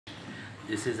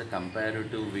This is a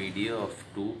comparative video of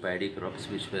two paddy crops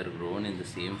which were grown in the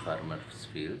same farmer's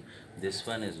field. This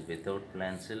one is without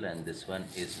Plantsil and this one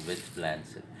is with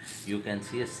Plantsil. You can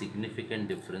see a significant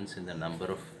difference in the number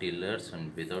of tillers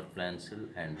on without Plantsil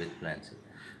and with Plantsil.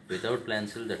 Without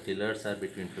Plantsil, the tillers are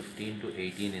between 15 to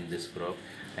 18 in this crop,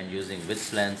 and using with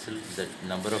Plantsil, the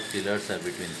number of tillers are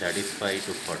between 35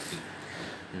 to 40.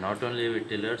 Not only with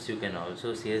tillers, you can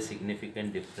also see a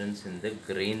significant difference in the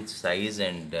grain size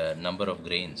and number of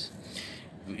grains.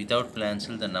 Without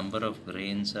Plantsil, the number of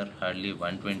grains are hardly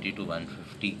 120 to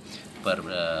 150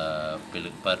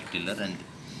 per tiller, and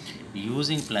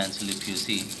using Plantsil, if you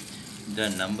see, the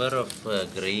number of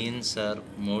grains are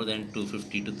more than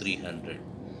 250 to 300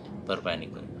 per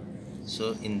panicle.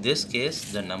 So in this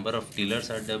case, the number of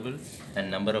tillers are double and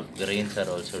number of grains are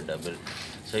also double.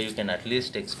 So you can at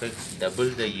least expect double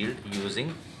the yield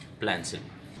using Plantsil.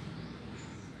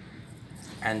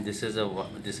 And this is a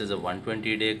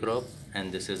 120-day crop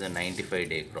and this is a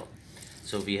 95-day crop.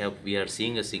 So we are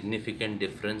seeing a significant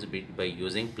difference by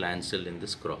using Plantsil in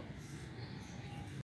this crop.